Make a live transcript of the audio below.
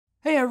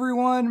Hey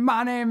everyone,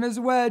 my name is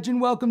Wedge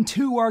and welcome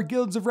to our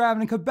Guilds of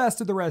Ravnica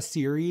Best of the Rest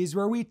series,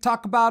 where we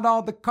talk about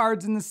all the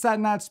cards in the set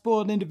not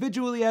spoiled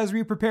individually as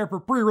we prepare for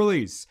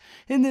pre-release.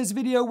 In this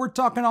video, we're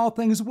talking all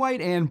things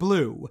white and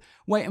blue.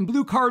 White and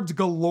blue cards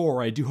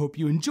galore. I do hope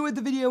you enjoyed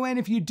the video, and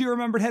if you do,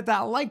 remember to hit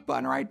that like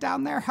button right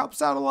down there,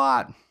 helps out a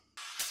lot.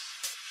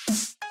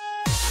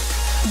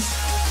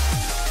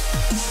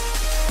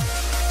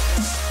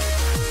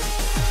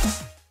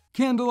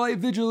 Candlelight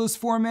Vigil is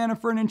 4 mana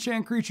for an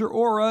enchant creature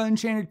aura.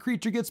 Enchanted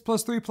creature gets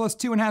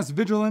 +3/+2 and has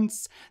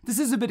vigilance. This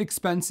is a bit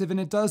expensive and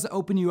it does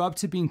open you up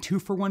to being 2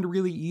 for 1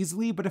 really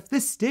easily, but if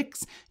this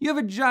sticks, you have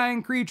a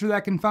giant creature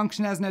that can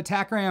function as an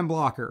attacker and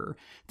blocker.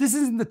 This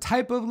isn't the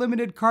type of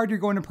limited card you're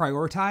going to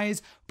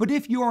prioritize, but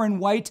if you are in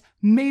white,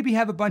 maybe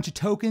have a bunch of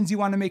tokens you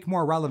want to make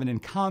more relevant in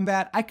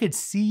combat, I could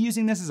see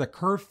using this as a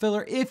curve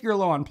filler if you're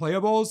low on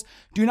playables.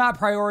 Do not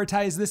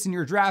prioritize this in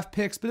your draft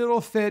picks, but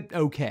it'll fit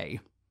okay.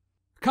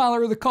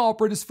 Collar of the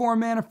Culprit is 4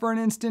 mana for an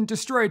instant,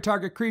 destroy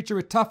target creature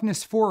with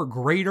toughness 4 or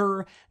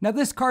greater. Now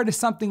this card is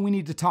something we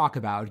need to talk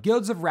about.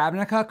 Guilds of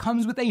Ravnica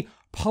comes with a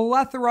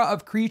plethora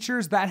of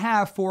creatures that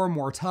have 4 or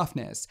more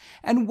toughness.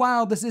 And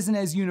while this isn't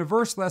as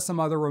universal as some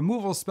other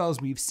removal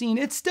spells we've seen,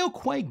 it's still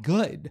quite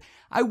good.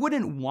 I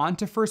wouldn't want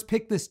to first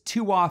pick this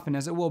too often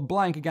as it will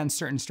blank against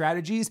certain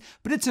strategies,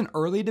 but it's an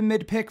early to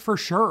mid pick for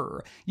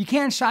sure. You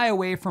can't shy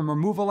away from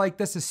removal like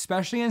this,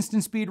 especially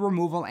instant speed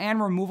removal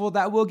and removal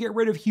that will get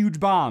rid of huge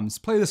bombs.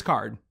 Play this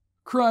card.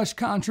 Crush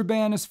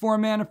Contraband is 4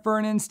 mana for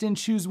an instant,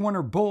 choose one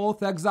or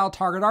both, exile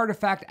target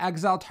artifact,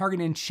 exile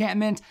target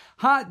enchantment.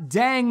 Hot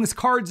dang, this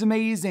card's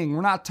amazing.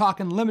 We're not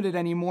talking limited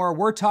anymore,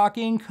 we're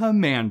talking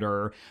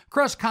commander.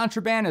 Crush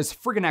Contraband is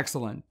friggin'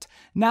 excellent.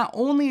 Not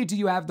only do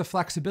you have the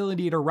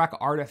flexibility to wreck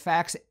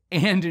artifacts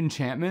and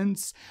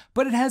enchantments,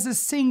 but it has a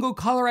single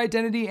color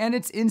identity and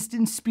its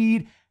instant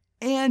speed,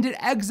 and it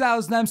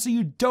exiles them so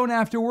you don't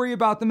have to worry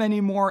about them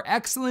anymore.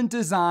 Excellent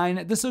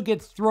design. This will get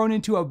thrown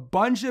into a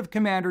bunch of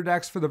commander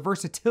decks for the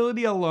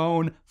versatility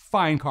alone.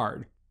 Fine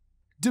card.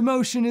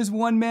 Demotion is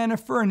 1 mana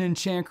for an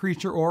enchant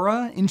creature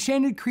aura.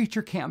 Enchanted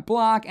creature can't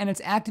block, and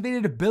its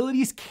activated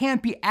abilities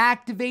can't be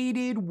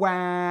activated.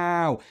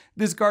 Wow.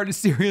 This card is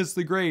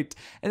seriously great.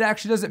 It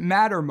actually doesn't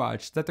matter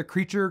much that the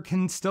creature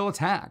can still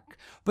attack.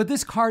 But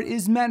this card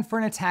is meant for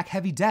an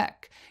attack-heavy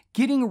deck.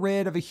 Getting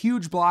rid of a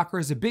huge blocker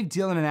is a big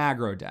deal in an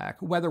aggro deck,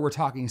 whether we're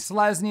talking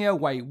Selesnya,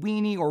 White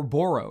Weenie, or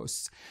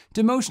Boros.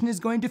 Demotion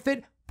is going to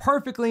fit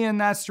perfectly in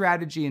that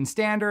strategy in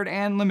standard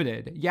and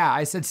limited. Yeah,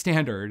 I said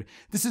standard.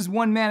 This is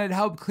 1 mana to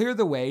help clear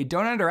the way,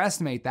 don't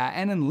underestimate that,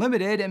 and in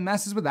limited, it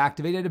messes with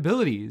activated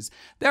abilities.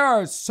 There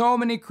are so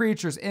many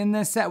creatures in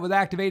this set with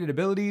activated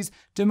abilities.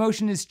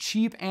 Demotion is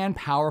cheap and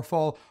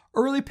powerful.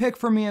 Early pick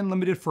for me in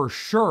limited for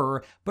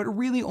sure, but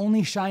really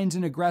only shines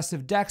in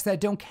aggressive decks that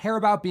don't care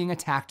about being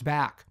attacked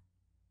back.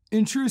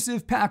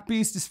 Intrusive Pack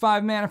Beast is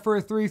 5 mana for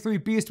a 3/3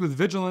 beast with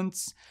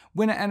vigilance.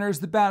 When it enters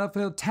the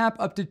battlefield, tap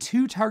up to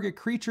 2 target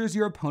creatures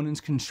your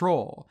opponents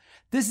control.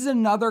 This is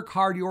another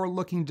card you're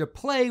looking to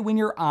play when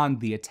you're on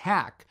the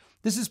attack.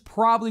 This is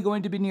probably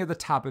going to be near the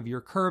top of your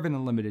curve in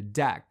a limited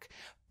deck.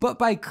 But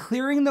by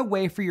clearing the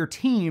way for your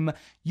team,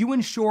 you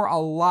ensure a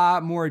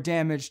lot more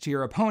damage to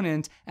your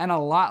opponent and a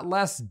lot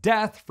less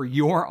death for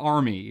your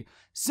army.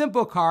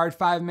 Simple card,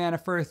 5 mana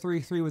for a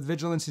 3/3 with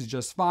vigilance is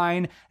just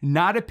fine.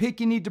 Not a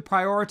pick you need to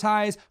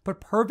prioritize,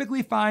 but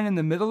perfectly fine in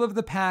the middle of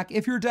the pack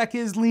if your deck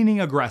is leaning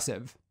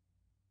aggressive.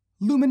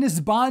 Luminous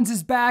Bonds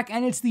is back,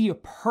 and it's the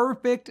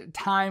perfect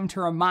time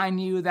to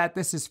remind you that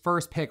this is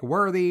first pick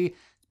worthy.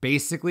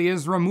 Basically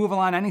is removal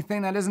on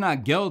anything that isn't a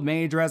guild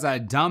mage or has a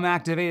dumb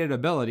activated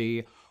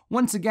ability.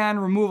 Once again,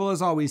 removal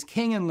is always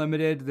king and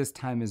limited. This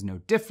time is no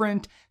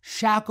different.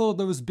 Shackle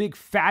those big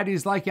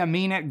fatties like you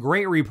mean it.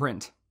 Great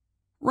reprint.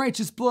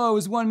 Righteous Blow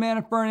is 1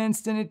 mana for an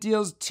instant. It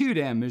deals 2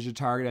 damage to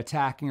target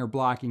attacking or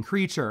blocking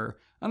creature.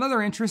 Another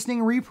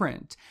interesting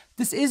reprint.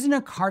 This isn't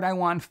a card I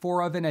want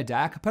 4 of in a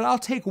deck, but I'll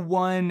take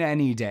 1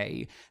 any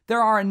day.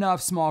 There are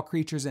enough small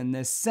creatures in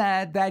this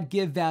set that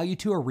give value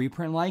to a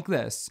reprint like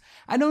this.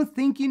 I don't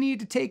think you need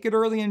to take it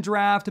early in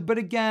draft, but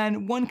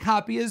again, 1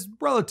 copy is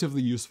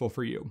relatively useful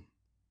for you.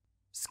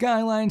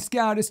 Skyline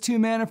Scout is 2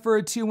 mana for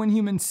a 2/1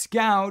 human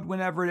scout.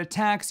 Whenever it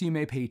attacks, you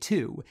may pay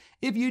 2.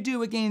 If you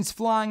do, it gains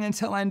flying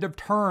until end of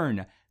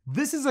turn.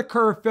 This is a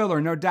curve filler,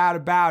 no doubt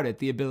about it.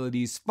 The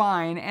ability's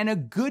fine, and a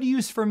good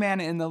use for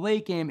mana in the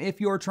late game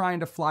if you're trying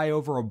to fly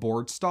over a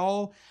board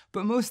stall.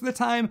 But most of the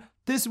time,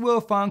 this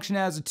will function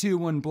as a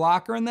 2/1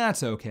 blocker, and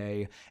that's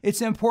okay.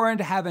 It's important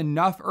to have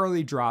enough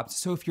early drops,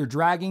 so if you're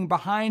dragging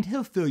behind,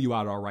 he'll fill you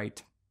out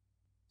alright.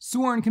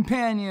 Sworn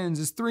Companions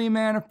is 3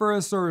 mana for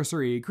a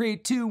sorcery.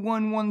 Create 2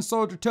 1/1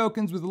 soldier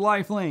tokens with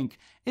lifelink.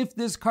 If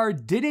this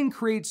card didn't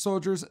create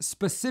soldiers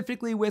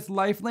specifically with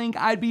lifelink,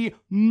 I'd be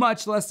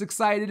much less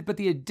excited, but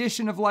the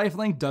addition of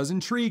lifelink does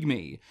intrigue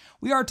me.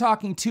 We are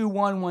talking 2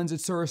 1/1s at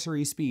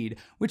sorcery speed,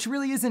 which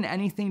really isn't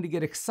anything to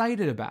get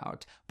excited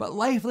about, but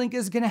lifelink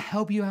is going to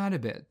help you out a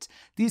bit.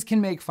 These can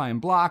make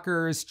fine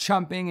blockers,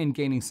 chumping and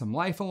gaining some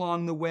life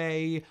along the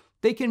way.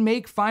 They can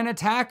make fine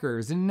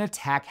attackers in an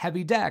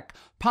attack-heavy deck,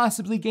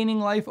 possibly gaining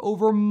life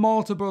over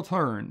multiple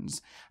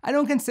turns. I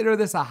don't consider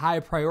this a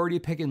high priority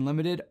pick in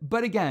Limited,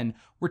 but again,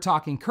 we're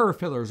talking curve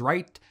fillers,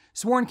 right?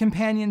 Sworn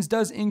Companions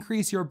does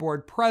increase your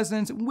board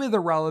presence with a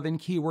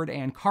relevant keyword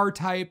and card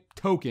type,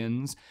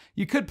 tokens.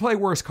 You could play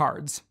worse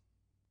cards.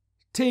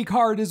 Take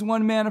Heart is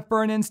 1 mana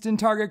for an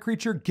instant. Target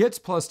creature gets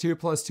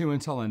 +2/+2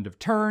 until end of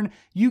turn.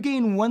 You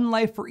gain 1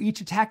 life for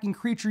each attacking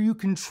creature you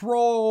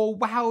control.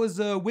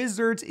 Wowza,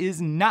 Wizards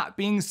is not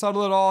being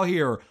subtle at all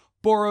here.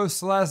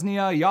 Boros,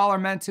 Selesnya, y'all are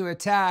meant to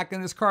attack,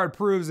 and this card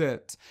proves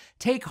it.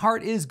 Take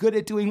Heart is good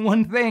at doing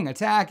one thing,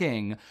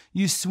 attacking.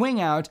 You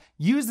swing out,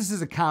 use this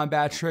as a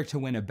combat trick to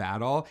win a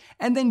battle,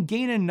 and then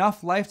gain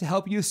enough life to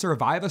help you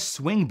survive a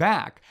swing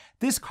back.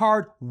 This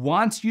card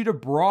wants you to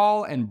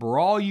brawl, and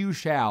brawl you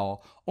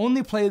shall.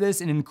 Only play this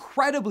in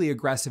incredibly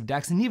aggressive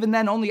decks, and even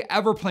then only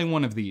ever play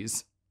one of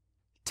these.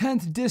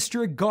 10th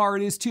District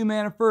Guard is 2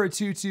 mana for a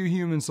 2/2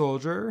 human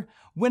soldier.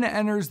 When it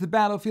enters the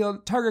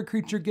battlefield, target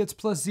creature gets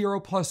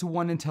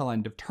 +0/+1 until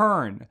end of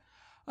turn.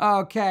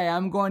 Okay,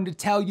 I'm going to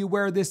tell you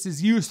where this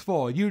is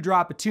useful. You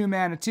drop a 2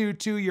 mana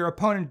 2/2, your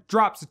opponent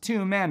drops a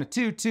 2 mana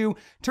 2/2,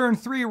 turn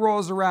 3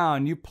 rolls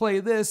around. You play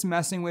this,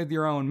 messing with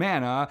your own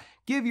mana,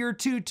 give your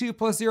 2/2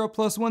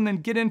 +0/+1, then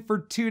get in for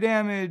 2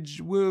 damage.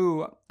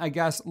 Woo. I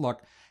guess,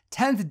 look.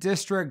 10th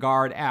District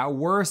Guard at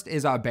worst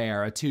is a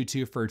bear, a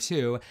 2/2 for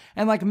 2,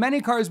 and like many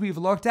cards we've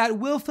looked at,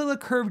 will fill a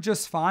curve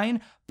just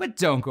fine, but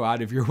don't go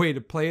out of your way to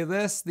play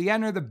this. The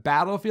enter the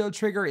battlefield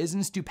trigger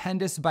isn't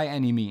stupendous by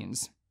any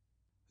means.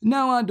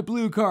 Now on to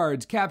blue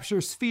cards.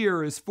 Capture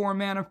Sphere is 4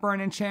 mana for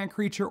an enchant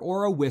creature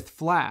aura with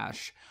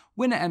flash.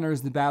 When it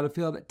enters the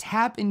battlefield,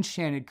 tap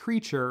Enchanted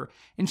Creature.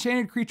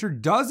 Enchanted Creature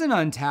doesn't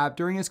untap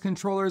during its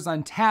controller's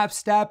untap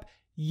step.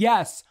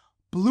 Yes!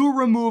 Blue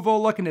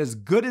removal looking as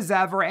good as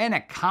ever, and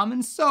a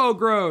common so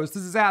gross.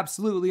 This is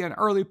absolutely an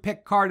early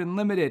pick card in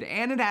Limited,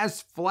 and it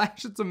has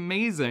flash. It's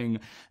amazing.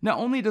 Not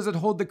only does it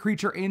hold the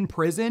creature in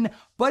prison,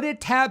 but it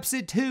taps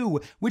it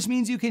too, which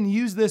means you can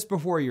use this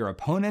before your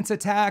opponent's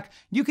attack.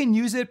 You can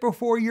use it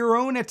before your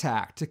own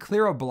attack to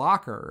clear a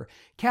blocker.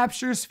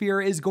 Capture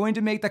Sphere is going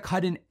to make the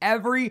cut in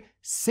every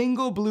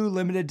single blue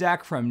Limited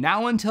deck from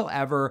now until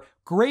ever.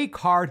 Great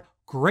card,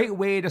 great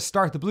way to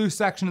start the blue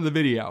section of the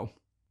video.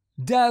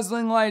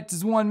 Dazzling Lights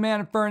is 1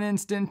 mana for an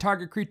instant.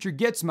 Target creature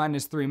gets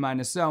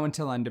 -3/-0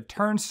 until end of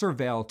turn.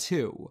 Surveil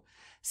 2.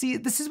 See,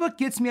 this is what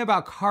gets me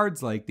about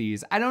cards like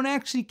these. I don't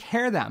actually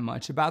care that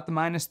much about the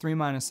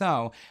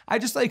 -3/-0. I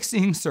just like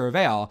seeing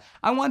Surveil.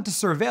 I want to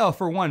Surveil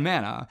for 1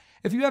 mana.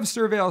 If you have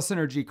Surveil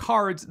synergy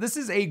cards, this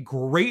is a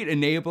great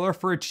enabler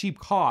for a cheap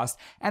cost,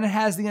 and it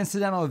has the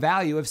incidental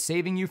value of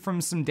saving you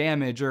from some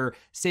damage or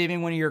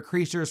saving one of your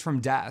creatures from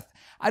death.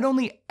 I'd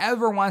only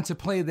ever want to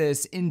play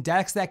this in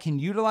decks that can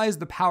utilize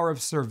the power of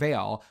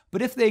Surveil,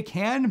 but if they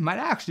can, might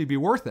actually be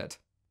worth it.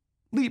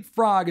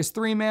 Leapfrog is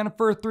 3 mana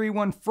for a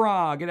 3/1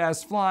 frog. It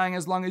has flying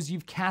as long as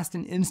you've cast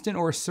an instant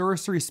or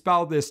sorcery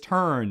spell this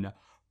turn.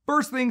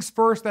 First things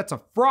first, that's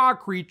a frog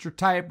creature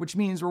type, which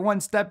means we're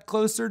 1 step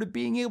closer to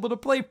being able to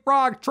play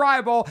Frog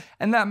Tribal,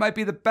 and that might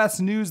be the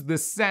best news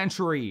this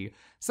century.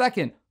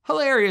 Second,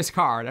 hilarious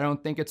card. I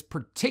don't think it's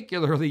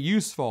particularly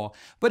useful,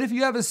 but if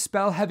you have a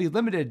spell-heavy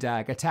Limited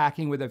deck,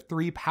 attacking with a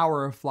 3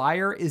 power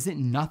flyer isn't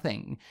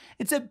nothing.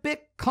 It's a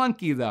bit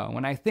clunky though,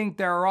 and I think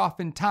there are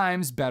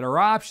oftentimes better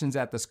options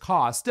at this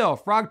cost. Still,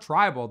 Frog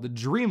Tribal, the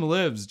dream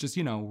lives, just,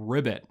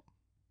 ribbit.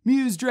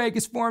 Muse Drake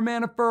is 4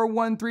 mana for a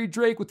 1/3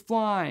 Drake with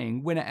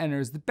flying. When it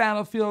enters the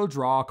battlefield,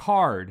 draw a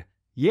card.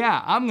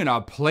 Yeah, I'm gonna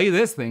play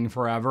this thing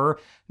forever.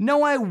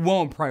 No, I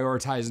won't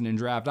prioritize it in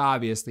draft,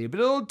 obviously, but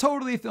it'll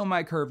totally fill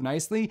my curve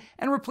nicely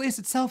and replace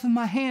itself in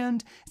my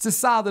hand. It's a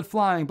solid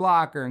flying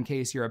blocker in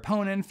case your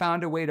opponent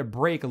found a way to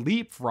break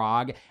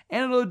Leapfrog,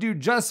 and it'll do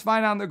just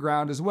fine on the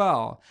ground as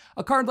well.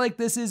 A card like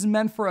this is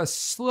meant for a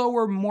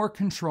slower, more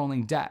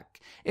controlling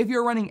deck. If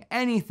you're running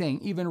anything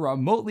even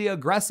remotely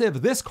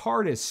aggressive, this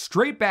card is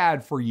straight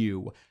bad for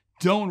you.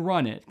 Don't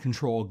run it.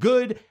 Control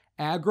good,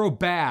 aggro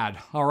bad.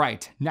 All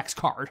right, next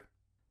card.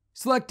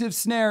 Selective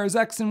Snare is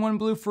X and 1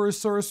 blue for a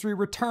sorcery.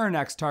 Return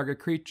X target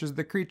creatures,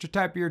 the creature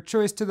type of your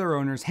choice, to their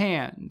owner's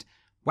hand.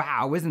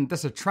 Wow, isn't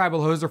this a tribal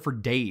hoser for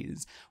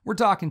days? We're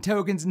talking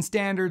tokens and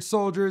standard,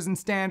 soldiers and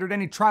standard,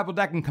 any tribal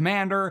deck and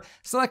commander.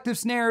 Selective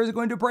Snare is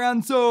going to prey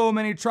on so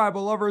many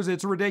tribal lovers,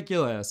 it's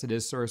ridiculous. It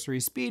is sorcery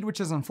speed, which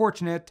is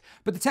unfortunate,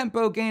 but the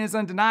tempo gain is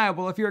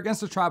undeniable if you're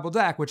against a tribal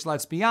deck, which,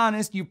 let's be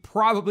honest, you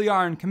probably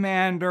are in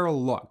commander.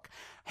 Look.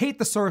 Hate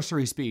the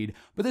sorcery speed,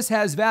 but this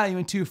has value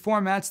in 2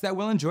 formats that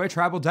will enjoy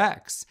tribal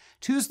decks.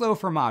 Too slow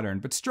for modern,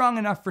 but strong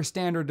enough for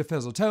standard to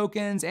fizzle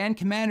tokens, and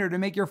commander to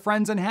make your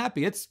friends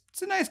unhappy. It's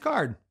a nice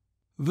card.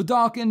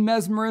 Vidalcan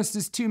Mesmerist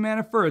is 2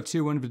 mana for a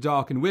 2/1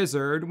 Vidalcan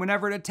Wizard.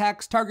 Whenever it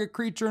attacks target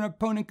creature an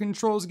opponent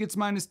controls, it gets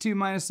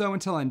 -2/-0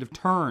 until end of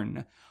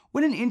turn.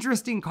 What an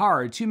interesting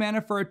card. 2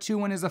 mana for a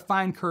 2/1 is a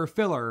fine curve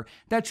filler.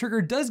 That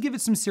trigger does give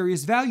it some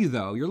serious value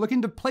though. You're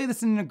looking to play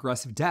this in an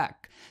aggressive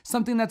deck.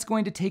 Something that's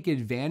going to take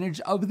advantage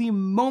of the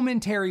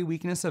momentary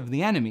weakness of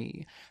the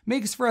enemy.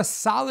 Makes for a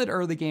solid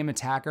early game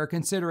attacker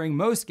considering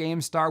most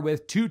games start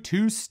with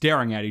 2/2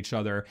 staring at each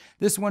other.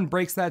 This one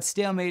breaks that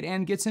stalemate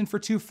and gets in for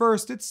 2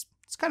 first. It's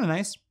kind of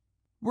nice.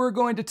 We're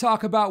going to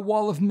talk about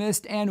Wall of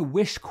Mist and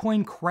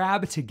Wishcoin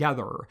Crab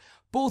together.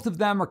 Both of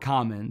them are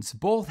commons.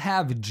 Both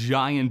have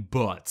giant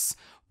butts.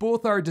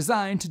 Both are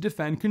designed to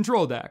defend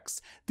control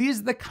decks. These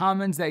are the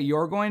commons that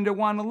you're going to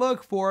want to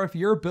look for if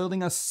you're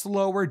building a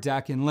slower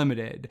deck in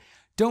Limited.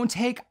 Don't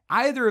take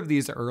either of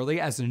these early,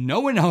 as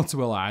no one else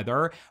will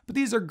either, but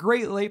these are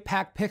great late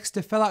pack picks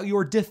to fill out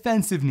your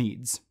defensive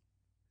needs.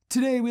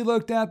 Today we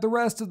looked at the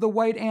rest of the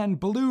white and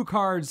blue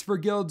cards for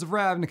Guilds of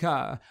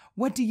Ravnica.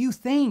 What do you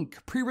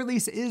think?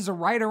 Pre-release is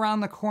right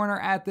around the corner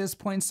at this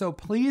point, so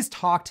please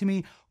talk to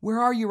me. Where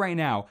are you right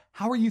now?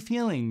 How are you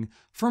feeling?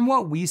 From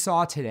what we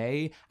saw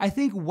today, I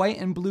think white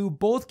and blue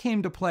both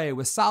came to play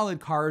with solid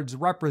cards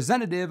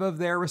representative of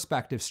their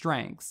respective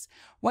strengths.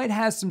 White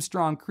has some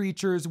strong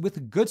creatures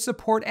with good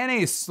support and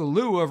a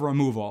slew of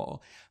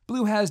removal.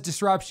 Blue has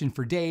disruption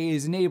for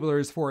days,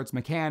 enablers for its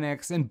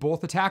mechanics, and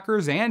both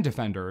attackers and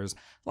defenders.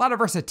 A lot of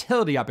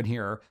versatility up in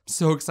here.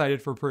 So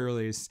excited for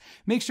pre-release.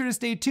 Make sure to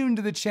stay tuned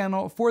to the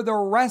channel for the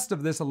rest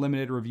of this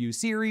limited review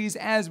series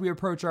as we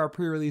approach our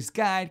pre-release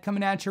guide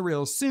coming at you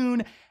real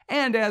soon.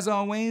 And as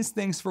always,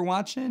 thanks for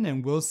watching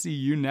and we'll see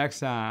you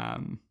next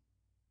time.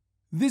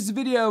 This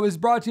video is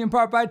brought to you in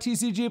part by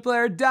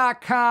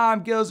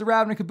TCGplayer.com. Guilds of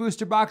Ravnica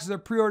booster boxes are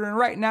pre-ordering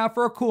right now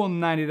for a cool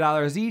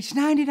 $90 each.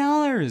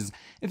 $90!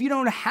 If you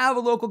don't have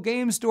a local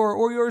game store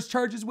or yours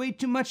charges way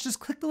too much,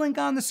 just click the link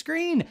on the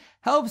screen.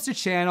 Helps the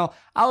channel.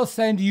 I'll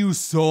send you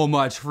so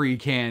much free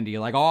candy,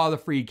 like all the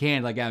free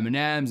candy, like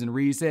M&Ms and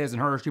Reese's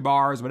and Hershey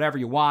bars, whatever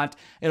you want.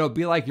 It'll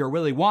be like your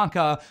Willy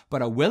Wonka,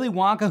 but a Willy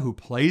Wonka who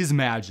plays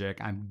magic.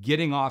 I'm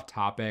getting off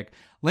topic.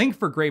 Link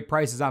for great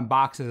prices on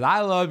boxes.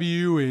 I love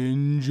you.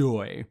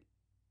 Enjoy.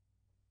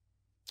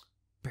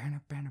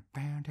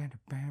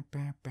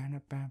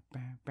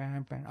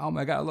 Oh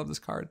my god, I love this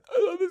card.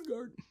 I love this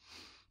card.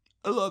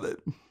 I love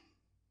it.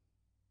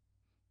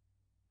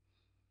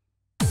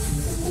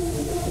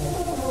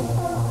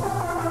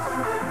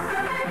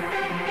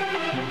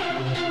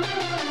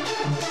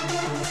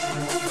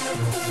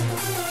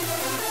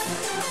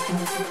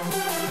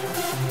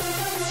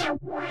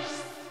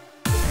 What?